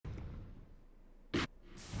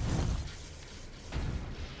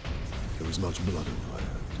as much blood in my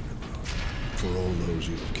hands, Emperor. For all those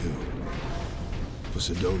you have killed. For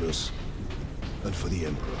Sidonus. And for the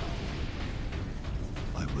Emperor.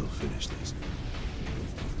 I will finish this.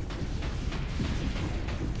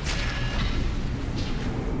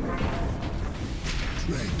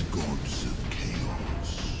 Dread gods of chaos.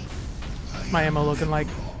 My ammo looking like.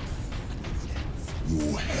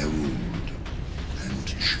 Your herald and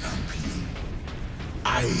champion.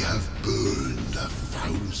 I have burned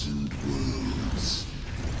 1,000 worlds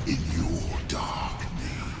in your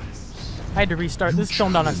darkness. I had to restart this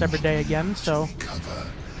filmed on a separate day again, so. Recover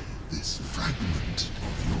this fragment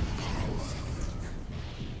of your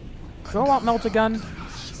power. Do I want melt a gun?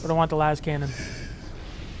 Or do I want the las cannon?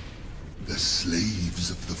 The slaves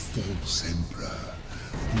of the false emperor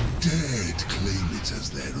who dared claim it as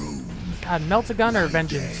their own. God, melt a gun or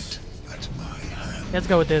vengeance? At my hand. Let's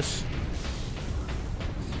go with this.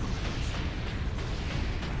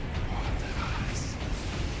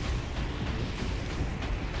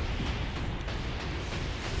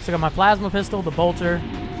 So I got my plasma pistol, the bolter.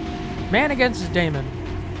 Man against Daemon.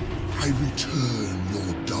 I return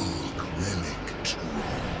your dark relic to you.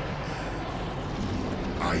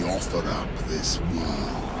 I offer up this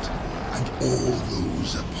world and all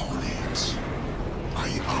those upon it. I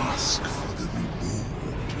ask for the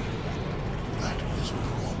reward that was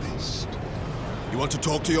promised. You want to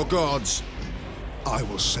talk to your gods? I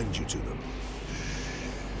will send you to them.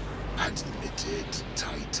 Admit it,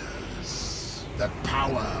 Titus. The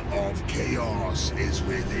power of chaos is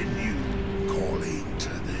within you, calling to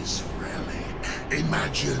this relic.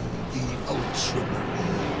 Imagine the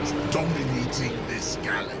Ultramarines dominating this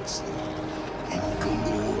galaxy in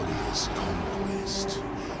glorious conquest,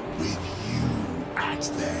 with you at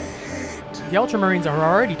their head. The Ultramarines are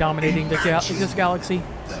already dominating this galaxy.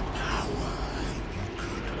 The power you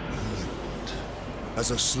could wield. As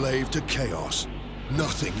a slave to chaos,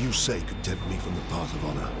 nothing you say could tempt me from the path of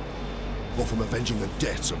honor, or from avenging the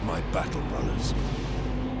deaths of my battle brothers.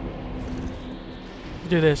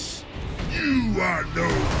 Do this. You are no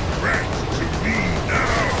threat to me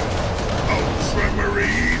now,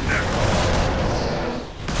 Ultramarine!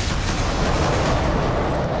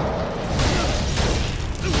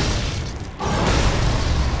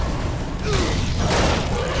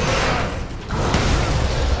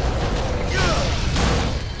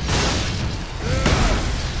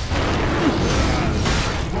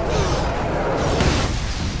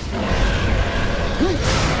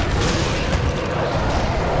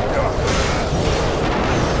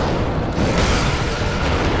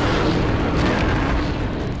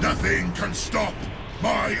 Can stop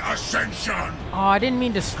my ascension. Oh, I didn't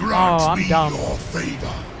mean to. Grant I'm me dumb. your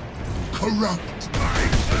favor. Corrupt my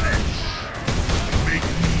flesh. Make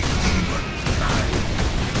me demon-like.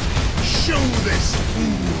 Show this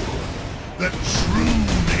fool the true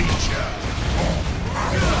nature of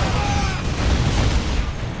power.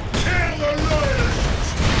 Kill the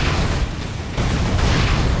loyalists.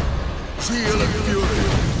 Zeal and fury.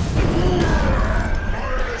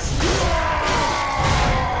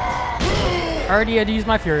 Already had to use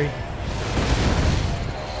my fury.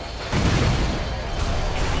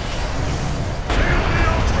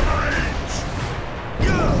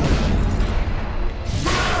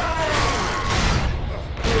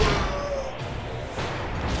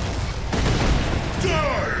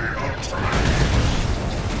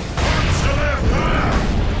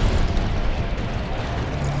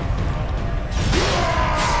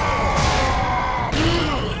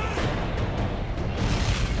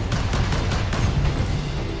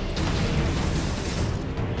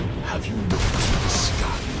 Have you looked to the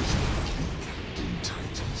skies lately, Captain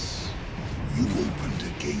Titus? You opened a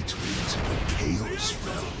gateway to the Chaos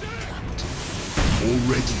realm, Captain.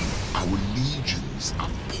 Already, our legions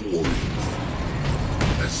are pouring.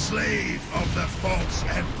 The slave of the false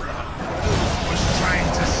emperor was trying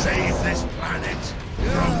to save this planet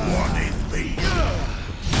from one invasion.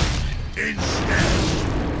 Instead,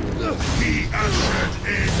 he ushered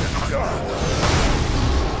in another.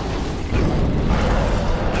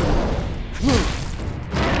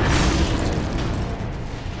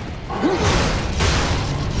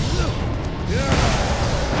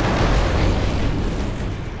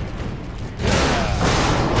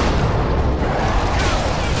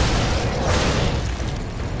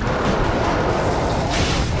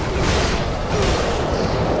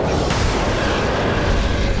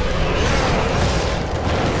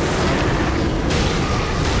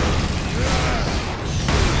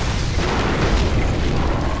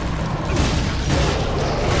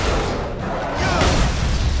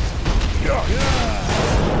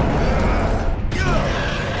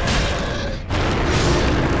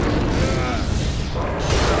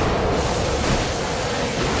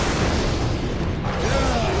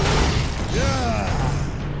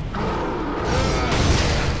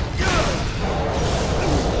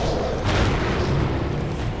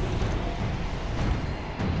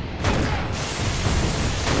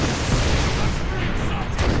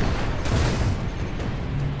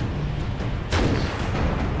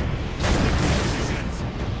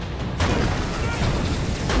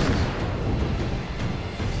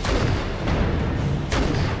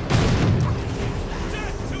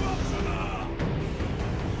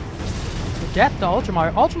 death to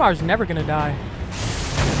Ultramar. Ultramar's never gonna die.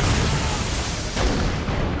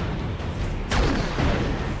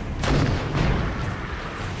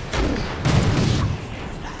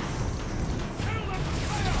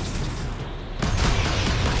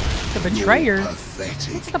 The betrayer? What's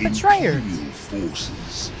the betrayer?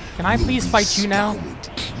 Can I please fight you now?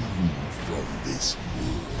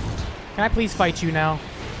 Can I please fight you now?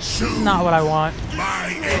 This is not what I want. My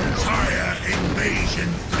entire invasion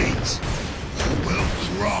fleet will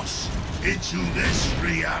cross into this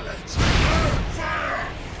reality. Fire!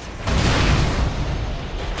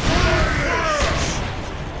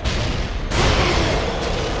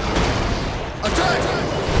 Attack!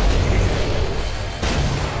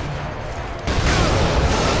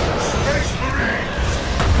 Space Marines!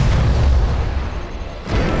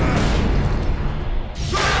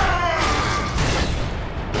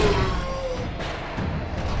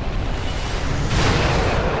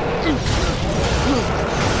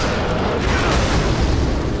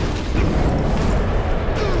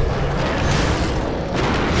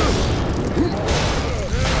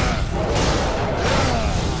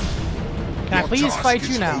 Please fight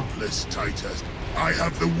you now. Hopeless, Titus. I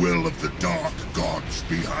have the will of the dark gods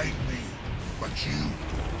behind me. But you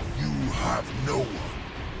have no one.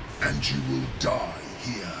 And you will die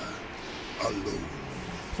here, alone.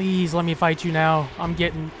 Please let me fight you now. I'm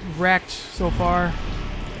getting wrecked so far.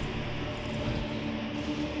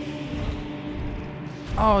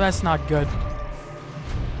 Oh, that's not good.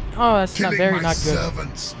 Oh, that's not very not good.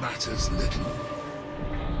 Servants matters little.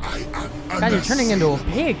 I am God, you're turning into a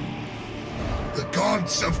pig. The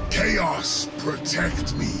gods of chaos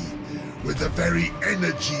protect me with the very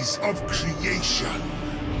energies of creation.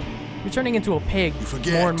 You're turning into a pig You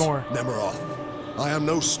forget, more and more. Nemeroth. I am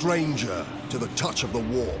no stranger to the touch of the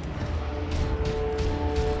warp.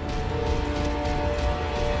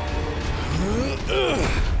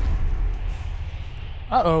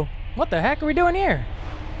 Uh-oh. What the heck are we doing here?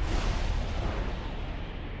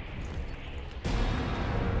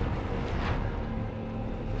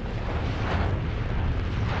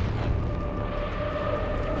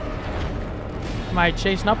 Am I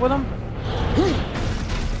chasing up with him?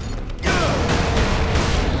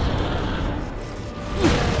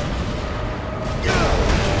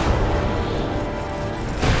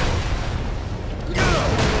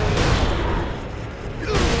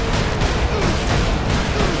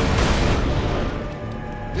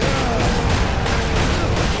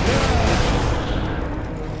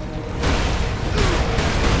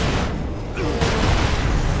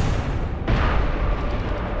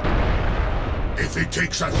 If it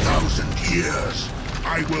takes 1,000 years,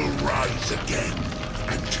 I will rise again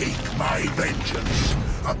and take my vengeance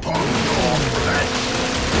upon your flesh.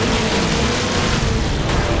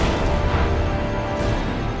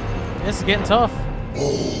 This is getting tough.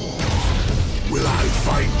 Oh, will I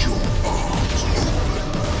find your arms open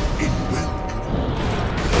in welcome?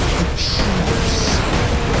 A true son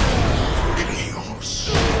of chaos.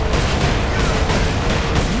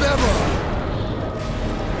 Never!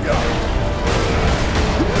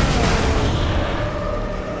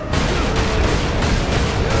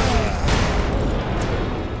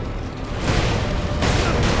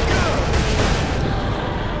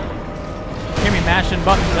 Mashing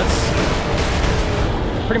buttons, that's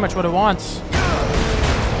pretty much what it wants.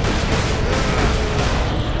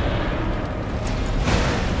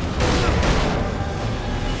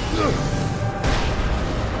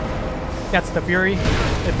 That's the fury.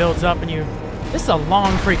 It builds up and you... This is a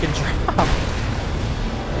long freaking drop.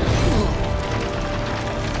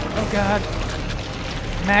 Oh god.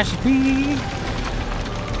 Mash B.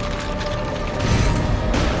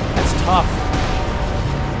 That's tough.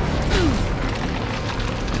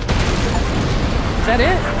 Is that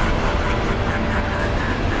it?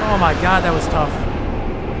 Oh my god, that was tough.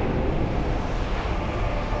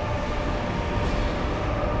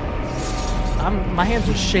 My hands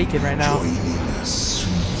are shaking right now.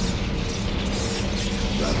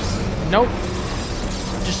 Nope.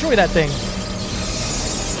 Destroy that thing.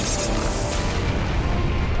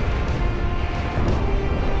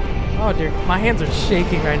 Oh dear, my hands are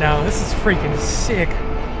shaking right now. This is freaking sick.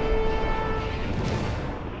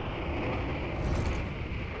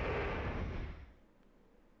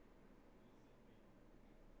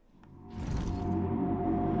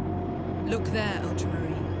 Look there,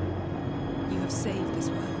 Ultramarine. You have saved this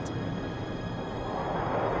world.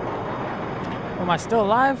 Am I still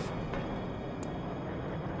alive?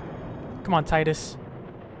 Come on, Titus.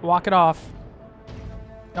 Walk it off.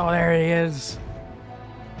 Oh, there he is.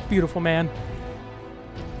 Beautiful man.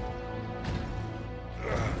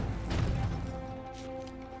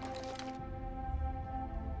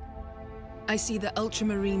 I see the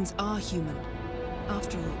Ultramarines are human,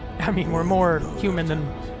 after all. I mean, we're more human than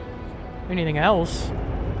anything else.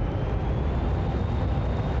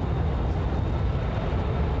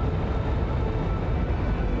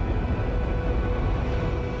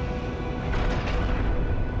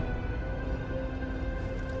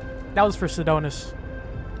 That was for Sidonus.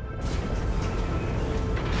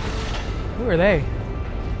 Who are they?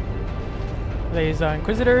 Are these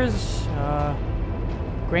Inquisitors?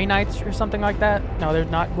 Grey Knights or something like that? No, they're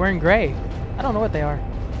not wearing grey. I don't know what they are.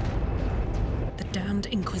 The damned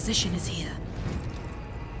Inquisition is here.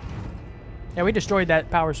 Yeah, we destroyed that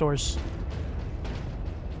power source.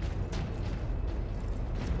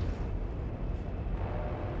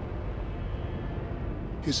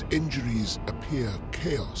 His injuries appear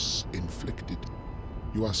chaos inflicted.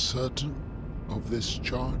 You are certain of this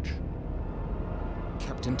charge?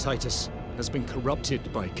 Captain Titus has been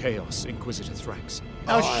corrupted by chaos, Inquisitor Thrax.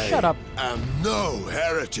 Oh, shut up. I am no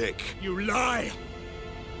heretic. You lie!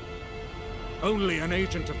 Only an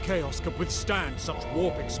agent of chaos could withstand such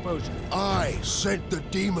warp exposure. I sent the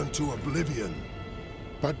demon to oblivion.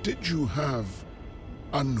 But did you have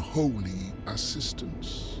unholy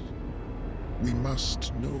assistance? We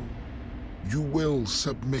must know. You will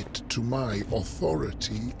submit to my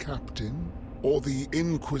authority, Captain, or the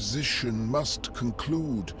Inquisition must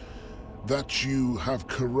conclude that you have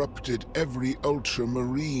corrupted every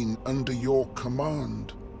Ultramarine under your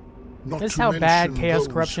command. Not This is to how bad mention chaos those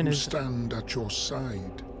corruption who is. stand at your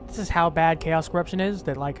side. This is how bad chaos corruption is,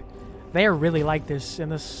 that like they are really like this in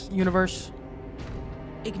this universe.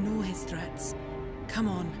 Ignore his threats. Come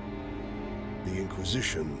on. The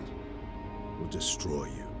Inquisition will destroy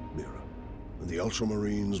you, Mira, and the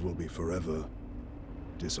Ultramarines will be forever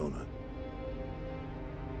dishonored.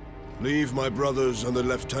 Leave my brothers and the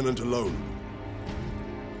lieutenant alone.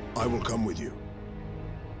 I will come with you.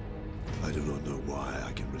 I do not know why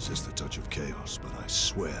I can resist the touch of chaos, but I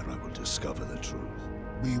swear I will discover the truth.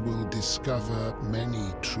 We will discover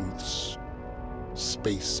many truths,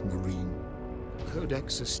 Space Marine.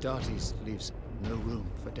 Codex Astartes leaves no room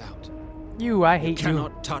for doubt. I You hate you.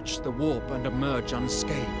 cannot touch the warp and emerge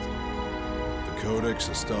unscathed. The Codex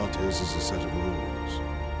Astartes is a set of rules.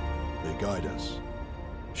 They guide us,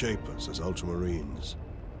 shape us as Ultramarines,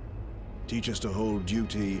 teach us to hold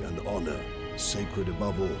duty and honor sacred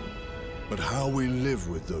above all. But how we live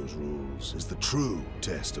with those rules is the true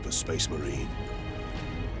test of a Space Marine.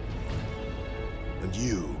 And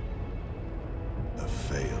you have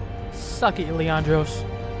failed. Suck it, Leandros.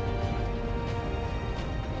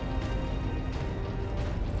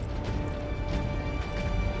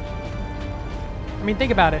 I mean,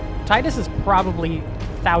 think about it. Titus is probably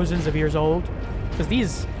thousands of years old, because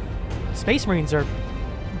these Space Marines are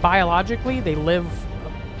biologically, they live.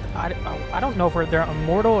 I don't know if they're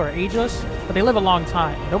immortal or ageless, but they live a long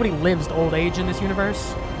time. Nobody lives to old age in this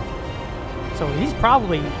universe. So he's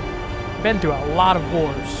probably been through a lot of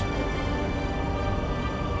wars.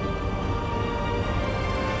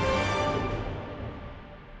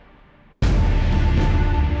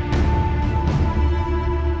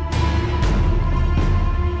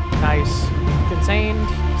 Nice. Contained,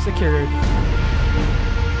 secured.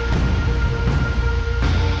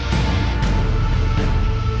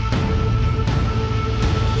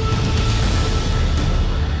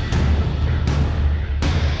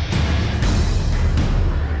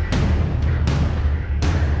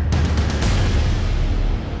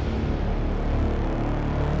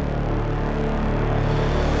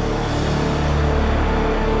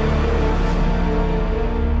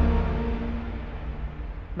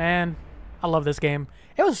 Man, I love this game.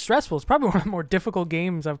 It was stressful. It's probably one of the more difficult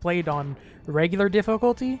games I've played on regular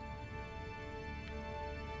difficulty.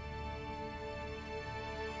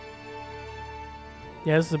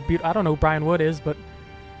 Yeah, this is a beautiful. I don't know who Brian Wood is, but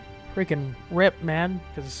freaking rip, man.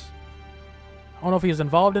 Because I don't know if he was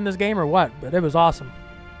involved in this game or what, but it was awesome.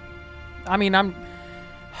 I mean, I'm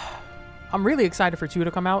really excited for 2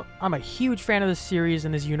 to come out. I'm a huge fan of this series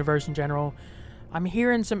and this universe in general. I'm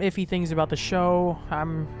hearing some iffy things about the show. I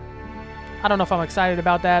don't know if I'm excited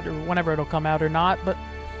about that or whenever it'll come out or not, but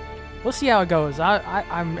we'll see how it goes.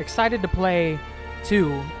 I'm excited to play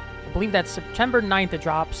 2. I believe that's September 9th it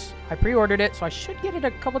drops. I pre-ordered it, so I should get it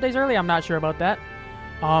a couple days early. I'm not sure about that.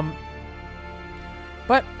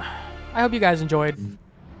 But I hope you guys enjoyed.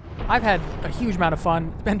 I've had a huge amount of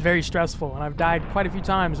fun. It's been very stressful, and I've died quite a few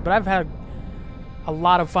times, but I've had a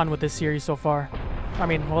lot of fun with this series so far. I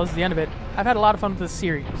mean, well, this is the end of it. I've had a lot of fun with this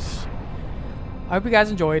series. I hope you guys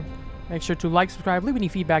enjoyed. Make sure to like, subscribe, leave any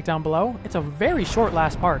feedback down below. It's a very short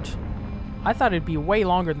last part. I thought it'd be way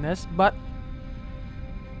longer than this, but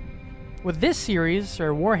with this series,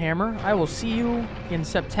 or Warhammer, I will see you in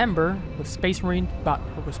September with Space Marine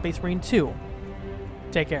 2.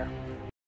 Take care.